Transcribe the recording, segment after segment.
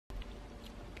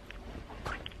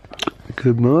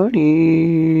Good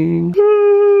morning.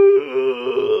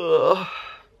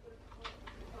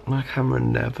 My camera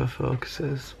never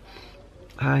focuses.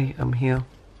 Hi, I'm here.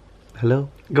 Hello.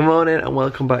 Good morning and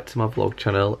welcome back to my vlog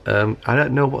channel. I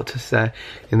don't know what to say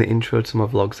in the intro to my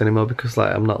vlogs anymore because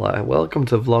I'm not like, welcome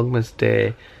to Vlogmas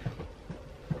Day.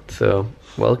 So,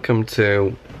 welcome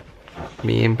to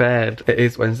me in bed. It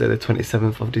is Wednesday the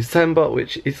 27th of December,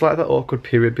 which is like that awkward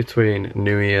period between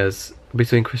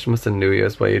Christmas and New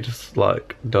Year's where you just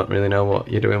like don't really know what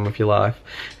you're doing with your life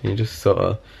and you're just sort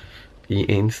of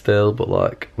eating still but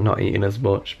like not eating as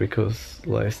much because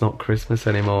like it's not Christmas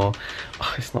anymore.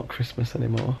 Oh, it's not Christmas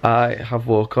anymore. I have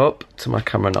woke up to my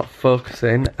camera not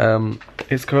focusing.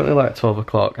 It's currently like 12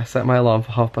 o'clock. I set my alarm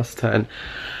for 10:30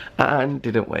 and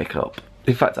didn't wake up.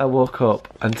 In fact, I woke up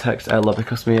and texted Ella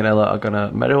because me and Ella are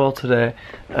gonna Meadowhall today.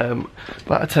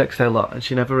 But I texted Ella and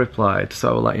she never replied,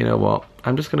 so I was like, you know what,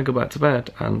 I'm just gonna go back to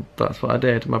bed, and that's what I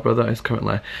did. My brother is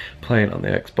currently playing on the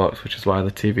Xbox, which is why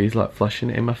the TV is like flashing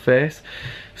in my face.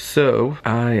 So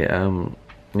I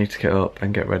need to get up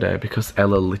and get ready because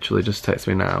Ella literally just texted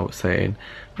me now saying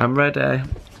I'm ready,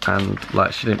 and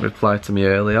like she didn't reply to me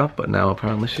earlier, but now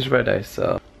apparently she's ready.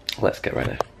 So let's get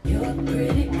ready. You're a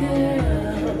pretty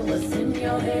girl, what's in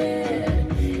your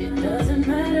head? It doesn't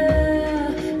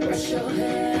matter, brush your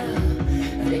hair,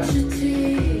 fix your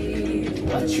teeth,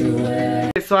 what you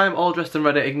wear. So I'm all dressed and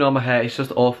ready, ignore my hair, it's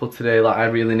just awful today, like I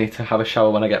really need to have a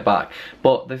shower when I get back.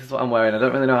 But this is what I'm wearing. I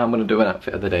don't really know how I'm going to do an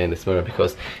outfit of the day in this mirror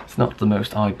because it's not the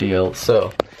most ideal.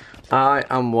 So I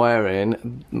am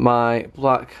wearing my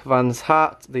black Vans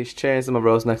hat, these chains and my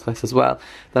rose necklace as well.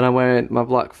 Then I'm wearing my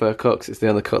black fur coat because it's the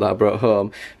only coat that I brought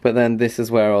home. But then this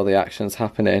is where all the action's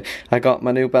happening. I got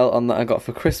my new belt on that I got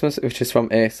for Christmas, which is from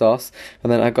ASOS.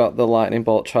 And then I got the lightning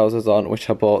bolt trousers on, which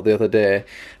I bought the other day.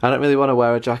 I don't really want to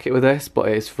wear a jacket with this, but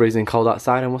it's freezing cold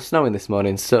outside and was snowing this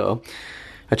morning, so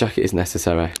a jacket is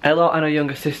necessary. Ella and her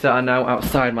younger sister are now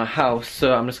outside my house,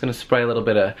 so I'm just going to spray a little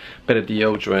bit of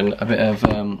deodorant, a bit of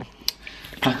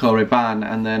Pacori Ban,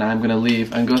 and then I'm gonna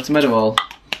leave and go to Meadowhall.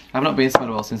 I've not been to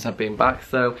Meadowhall since I've been back,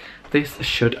 so this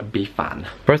should be fun.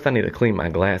 First I need to clean my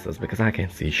glasses because I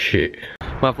can't see shit.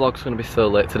 My vlog's gonna be so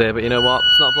late today, but you know what?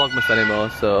 It's not Vlogmas anymore,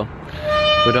 so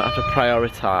we don't have to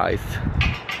prioritise.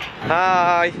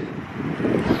 Hi!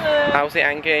 How's it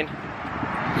hanging?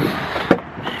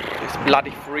 It's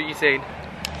bloody freezing.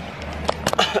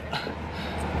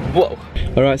 Whoa.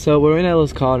 Alright, so we're in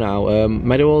Ella's car now.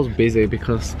 Meadowhall's busy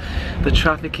because the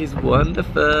traffic is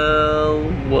wonderful.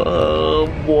 Whoa,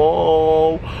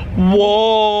 whoa,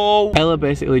 whoa. Ella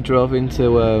basically drove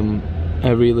into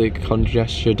a really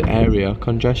congested area.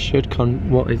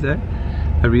 What is it?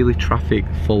 A really traffic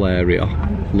full area.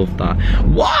 Love that.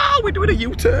 Wow, we're doing a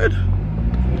U-turn.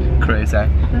 Crazy.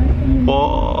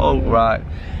 Whoa, right.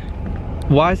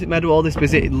 Why is it Meadowhall this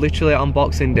busy? Literally on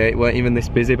Boxing Day it weren't even this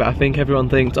busy, but I think everyone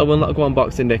thinks, oh, we'll not go on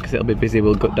Boxing Day because it'll be busy,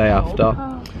 we'll go day after.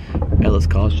 Ella's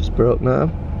car's just broke now,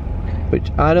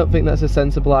 which I don't think that's a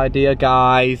sensible idea,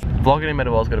 guys. Vlogging in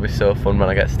Meadowhall's gonna be so fun when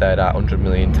I get stared at 100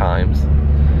 million times.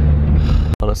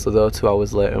 Honestly though, 2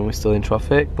 hours later and we're still in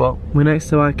traffic, but we're next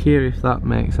to IKEA if that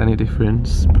makes any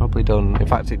difference. Probably don't, in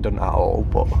fact it doesn't at all,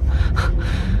 but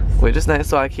we're just next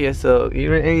to IKEA, so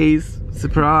here it is.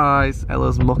 Surprise!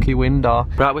 Ella's mucky window.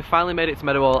 Right, we finally made it to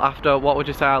Meadowhall after, what would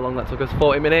you say how long that took us?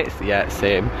 40 minutes? Yeah,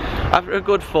 same. After a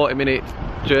good 40-minute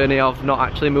journey of not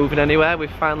actually moving anywhere, we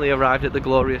finally arrived at the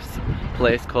glorious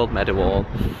place called Meadowhall.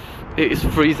 It is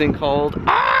freezing cold.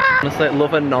 Ah! Honestly, I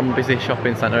love a non-busy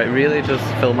shopping centre. It really does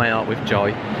fill my heart with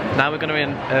joy. Now we're going to be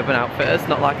in Urban Outfitters,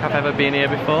 not like I've ever been here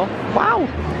before. Wow!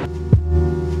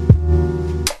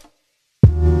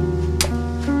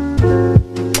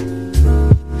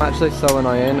 Actually so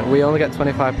annoying. We only get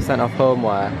 25% off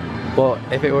homeware, but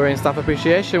if it were in Staff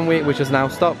Appreciation Week, which has now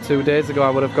stopped 2 days ago,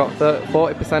 I would have got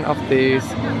 40% off these,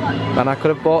 and I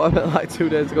could have bought them like 2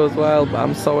 days ago as well, but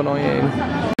I'm so annoying.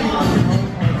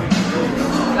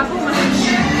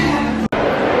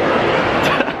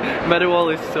 Meadowhall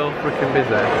is so freaking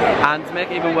busy, and to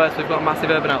make it even worse, we've got massive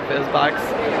Urban Outfitters bags,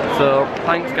 so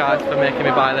thanks guys for making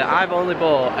me buy that. I've only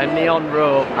bought a neon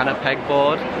rope and a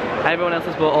pegboard. Everyone else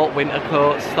has bought all winter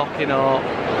coats, stocking up,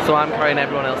 so I'm carrying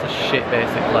everyone else's shit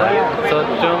basically. So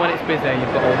do you know when it's busy and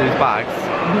you've got all these bags?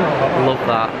 Love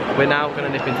that. We're now going to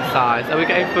nip into size. Are we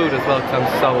getting food as well because I'm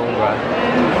so hungry?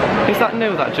 Is that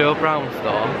new, that Joe Brown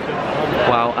store?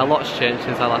 Wow, a lot's changed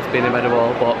since I last been in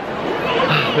Meadowhall, but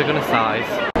we're going to size.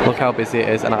 Look how busy it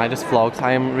is, and I just vlogged.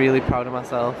 I am really proud of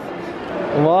myself.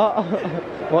 What?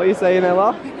 What are you saying,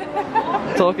 Ella?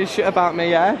 Talking shit about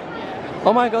me, yeah?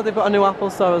 Oh my god, they've got a new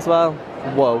Apple store as well.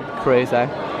 Whoa, crazy.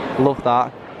 Love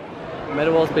that.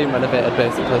 Meadowall's been renovated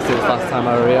basically since last time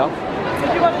I was here.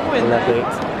 Did you want to win? Love it.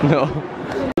 No.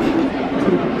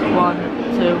 1,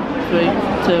 2, 3,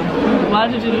 2. Why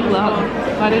did you do that?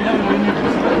 Why didn't I win it?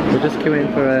 We're just queuing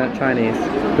for Chinese.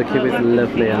 The queue is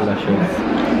lovely and luscious.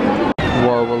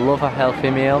 Whoa, we'll love a healthy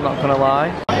meal, not gonna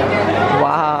lie.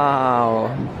 Wow.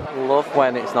 Love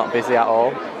when it's not busy at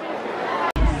all.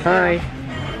 Hi.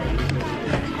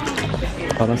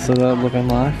 Honestly, I'm loving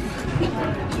life.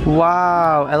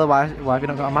 Wow, Ella, why have you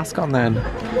not got a mask on then?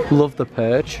 Love the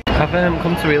purge. I've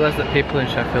come to realise that people in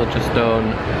Sheffield just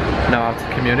don't know how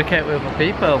to communicate with other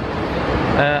people.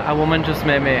 A woman just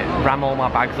made me ram all my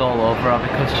bags all over her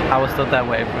because I was stood there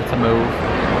waiting for her to move,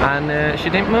 and she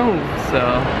didn't move,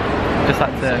 so just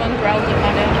had to. Someone growled at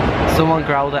Hannah. Someone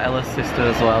growled at Ella's sister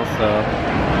as well, so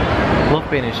love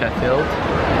being in Sheffield.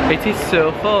 It is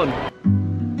so fun.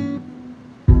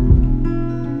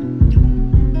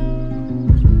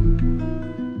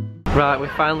 Right, we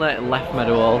finally left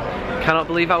Meadowall. Cannot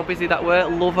believe how busy that were.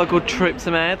 Love a good trip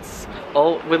to Meds.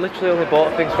 We literally only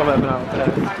bought things from Urban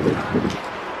Outfitters.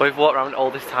 We've walked around all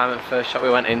this time at the first shop we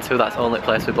went into. That's the only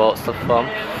place we bought stuff from.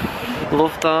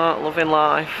 Love that, loving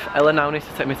life. Ella now needs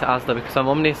to take me to Asda because my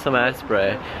mum needs some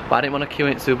hairspray, but I didn't want to queue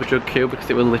in Superdrug queue because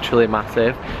it was literally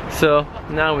massive. So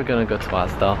now we're gonna go to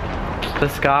Asda. The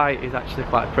sky is actually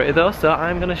quite pretty though, so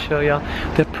I'm gonna show you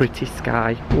the pretty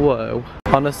sky. Whoa.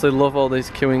 Honestly love all these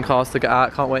queuing cars to get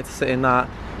out, can't wait to sit in that.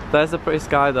 There's the pretty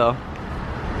sky though.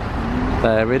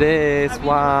 There it is,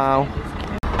 wow.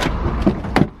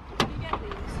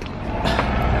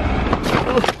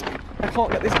 I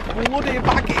can't get this bloody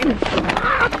bag in.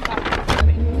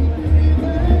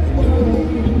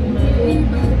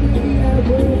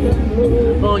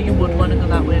 Oh, you would want to go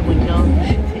that way, wouldn't you?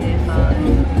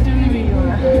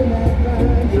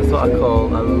 This is what I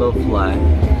call a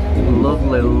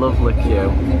lovely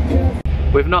queue.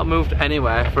 We've not moved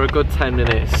anywhere for a good 10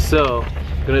 minutes, so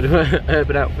I'm gonna do an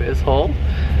Urban Outfitters haul.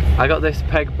 I got this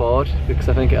pegboard because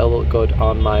I think it'll look good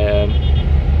on my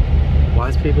why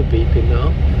is people beeping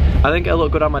though? I think it'll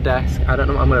look good on my desk. I don't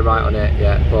know what I'm gonna write on it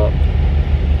yet, but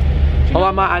oh,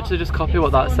 I might actually just copy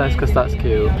what that says because that's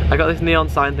cute. I got this neon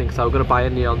sign thing, so I'm gonna buy a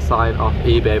neon sign off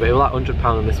eBay, but it was like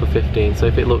 £100 and this was 15, so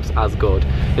if it looks as good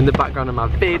in the background of my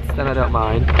vids, then I don't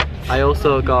mind. I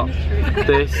also got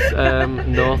this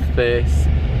North Face,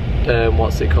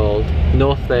 what's it called?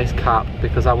 North Face cap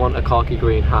because I want a khaki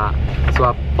green hat. So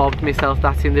I bobbed myself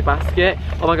that in the basket.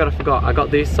 Oh my god, I forgot. I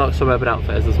got these socks from Urban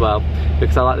Outfitters as well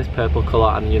because I like this purple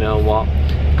colour, and you know what?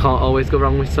 Can't always go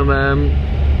wrong with some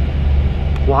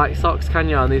white socks, can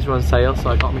you? And these were on sale, so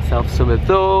I got myself some of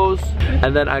those.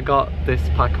 And then I got this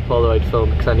pack of Polaroid film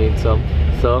because I need some.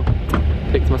 So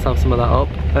picked myself some of that up.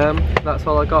 That's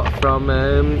all I got from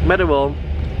Meadowall.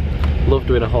 Love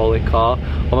doing a haul in car.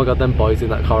 Oh my god, them boys in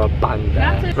that car are banned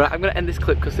there. Right, I'm gonna end this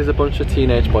clip because there's a bunch of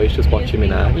teenage boys just watching me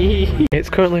now. It's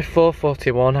currently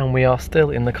 4:41 and we are still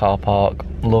in the car park,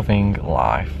 loving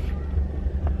life.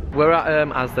 We're at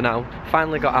Asda now.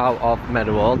 Finally got out of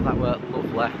Meadowall. That were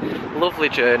lovely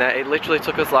journey. It literally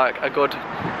took us like a good,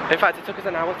 in fact it took us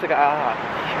an hour to get out.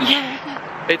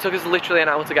 Yeah. It took us literally an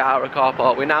hour to get out of the car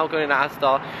park. We're now going to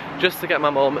Asda just to get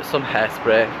my mum some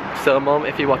hairspray. So mum,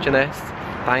 if you're watching this,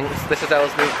 thanks. This is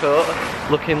Ella's new coat,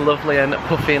 looking lovely and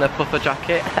puffy in a puffer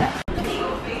jacket.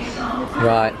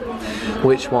 Right,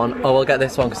 which one? Oh, we'll get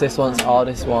this one because this one's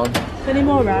this one. Any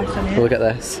more rice on it? We'll get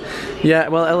this. Yeah,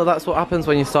 well Ella, that's what happens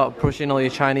when you start pushing all your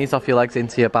Chinese off your legs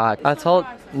into your bag. I told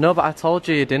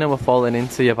you your dinner were falling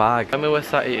into your bag. When we were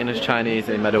sat eating as Chinese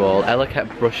in Meadowall, Ella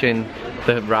kept brushing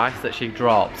the rice that she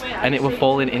dropped and it was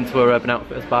falling into her Urban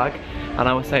Outfitters bag. And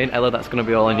I was saying, Ella, that's going to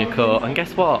be all in your coat. And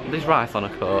guess what? There's rice on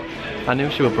her coat. I knew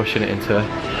she was brushing it into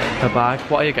her bag.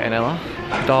 What are you getting, Ella?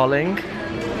 Darling?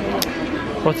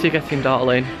 What are you getting,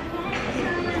 darling?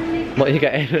 What are you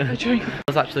getting? A drink. I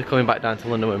was actually coming back down to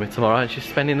London with me tomorrow and she's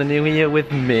spending the new year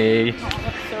with me.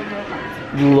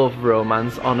 Love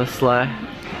romance, honestly.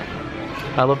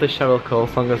 I love this Cheryl Cole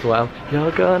song as well.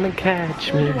 You're gonna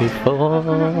catch me before.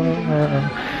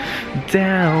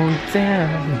 Down,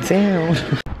 down, down.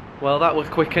 Well, that was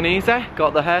quick and easy.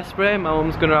 Got the hairspray. My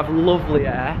mum's gonna have lovely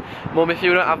hair. Mum, if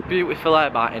you don't have beautiful hair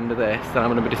by the end of this, then I'm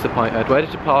gonna be disappointed. Where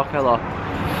did you park, Ella?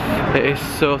 It is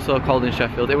so cold in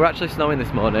Sheffield. It were actually snowing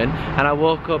this morning and I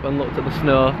woke up and looked at the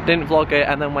snow, didn't vlog it,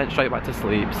 and then went straight back to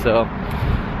sleep. So,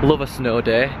 love a snow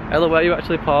day. Ella, where are you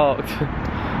actually parked?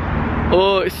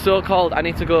 Oh, it's so cold. I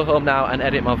need to go home now and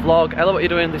edit my vlog. Ella, what are you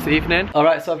doing this evening?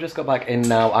 Alright, so I've just got back in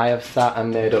now. I have sat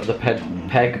and made up the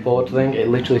pegboard thing. It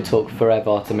literally took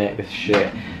forever to make this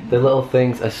shit. the little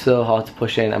things are so hard to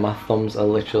push in and my thumbs are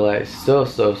literally so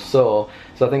sore. So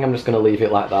I think I'm just going to leave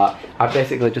it like that. I've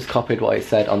basically just copied what it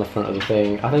said on the front of the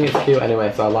thing. I think it's cute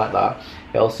anyway, so I like that.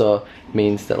 It also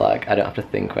means that like I don't have to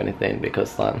think or anything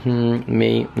because like,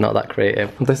 me, not that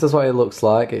creative. This is what it looks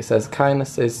like. It says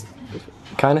kindness is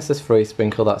free,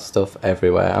 sprinkle that stuff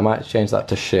everywhere. I might change that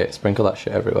to shit, sprinkle that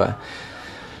shit everywhere.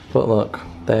 But look,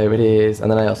 there it is.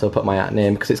 And then I also put my @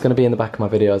 name because it's going to be in the back of my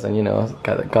videos and you know,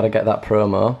 gotta get that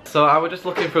promo. So I was just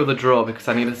looking through the drawer because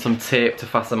I needed some tape to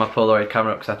fasten my Polaroid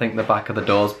camera up because I think the back of the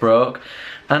door's broke.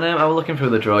 And I was looking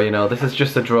through the drawer, you know, this is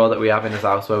just a drawer that we have in this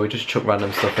house where we just chuck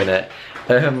random stuff in it.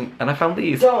 And I found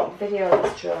these. Don't video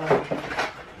this drawer.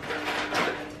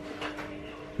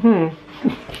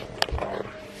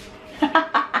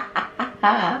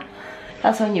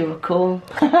 That's when you were cool.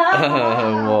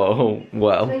 Whoa,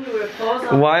 well.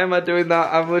 Why am I doing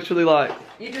that? I'm literally like...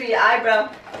 You do your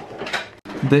eyebrow.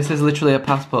 This is literally a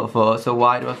passport photo, so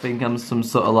why do I think I'm some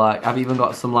sort of like... I've even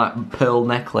got some like pearl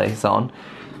necklace on.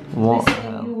 What the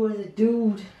hell? You was a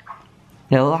dude.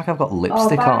 Yeah, look like I've got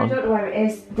lipstick on. I don't know where it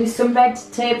is. There's some red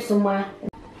tape somewhere.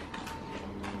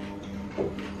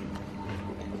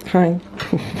 Hi.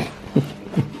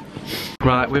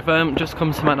 Right, we've just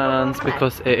come to my nan's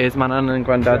because it is my nan and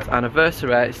granddad's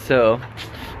anniversary, so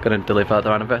gonna deliver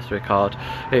their anniversary card.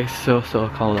 It's so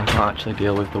cold, I can't actually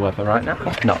deal with the weather right now,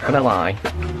 not gonna lie.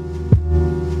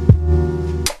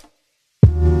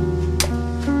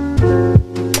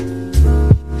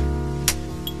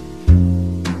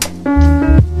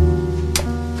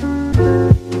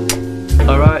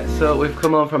 So we've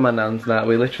come home from my nan's now.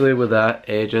 We literally were there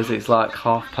ages. It's like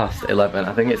 11:30.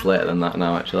 I think it's later than that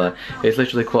now actually. It's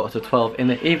literally 11:45 in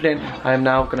the evening. I am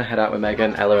now gonna head out with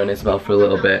Megan, Ella and Isabel for a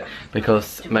little bit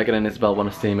because Megan and Isabel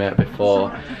want to see me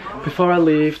before I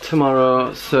leave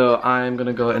tomorrow. So I'm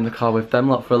gonna go in the car with them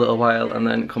lot for a little while and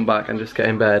then come back and just get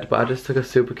in bed. But I just took a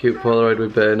super cute Polaroid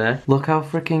with Bernie. Look how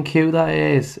freaking cute that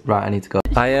is. Right, I need to go.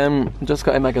 I just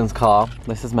got in Megan's car.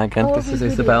 This is Megan, this is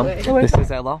Isabel, this is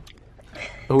Ella.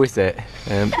 Who is it?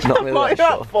 Not really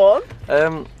that sure.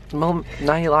 Mum,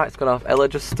 now your light's gone off. Ella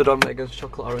just stood on Megan's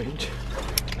chocolate orange.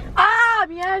 Ah,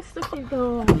 yeah, stuck in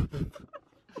door.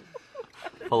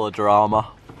 Full of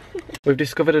drama. We've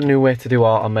discovered a new way to do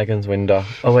art on Megan's window.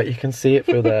 Oh wait, you can see it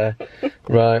through there.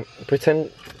 Right, pretend.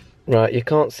 Right, you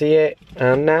can't see it,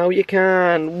 and now you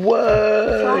can. Whoa!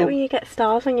 It's like when you get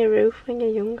stars on your roof when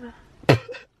you're younger.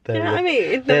 You know what I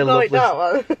mean? They're like that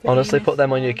one. Honestly, put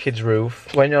them on your kid's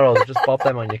roof. When you're old, just bob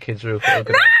them on your kid's roof. No, don't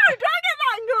get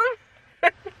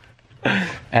that gun!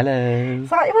 Hello.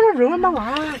 It's like you want to ruin my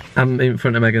life. I'm in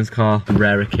front of Megan's car. A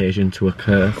rare occasion to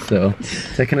occur, so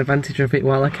taking advantage of it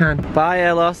while I can. Bye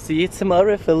Ella, see you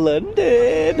tomorrow for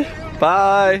London.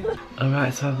 Bye.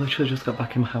 Alright, so I've literally just got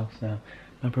back in my house now.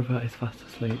 My brother is fast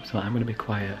asleep, so I'm going to be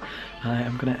quiet. I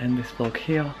am going to end this vlog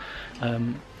here.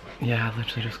 Yeah, I've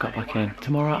literally just got back in.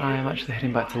 Tomorrow I am actually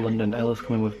heading back to London. Ella's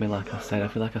coming with me like I said. I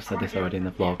feel like I've said this already in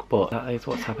the vlog, but that is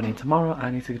what's happening tomorrow.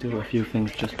 I need to do a few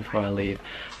things just before I leave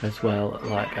as well.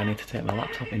 Like I need to take my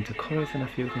laptop into Curry's and a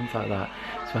few things like that.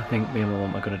 So I think me and my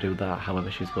mum are going to do that.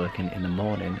 However, she's working in the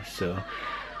morning, so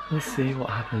we'll see what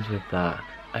happens with that.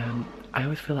 I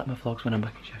always feel like my vlogs when I'm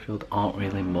back in Sheffield aren't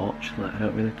really much. Like I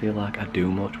don't really feel like I do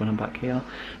much when I'm back here,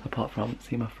 apart from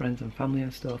see my friends and family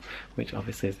and stuff, which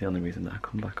obviously is the only reason that I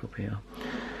come back up here.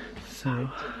 So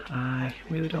I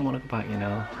really don't want to go back, you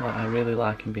know. Like I really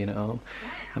like being at home.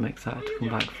 I'm excited to come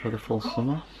back for the full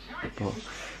summer, but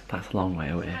that's a long way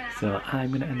away. So I'm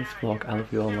going to end this vlog. I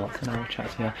love you all lots and I will chat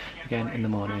to you again in the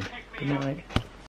morning. Good night.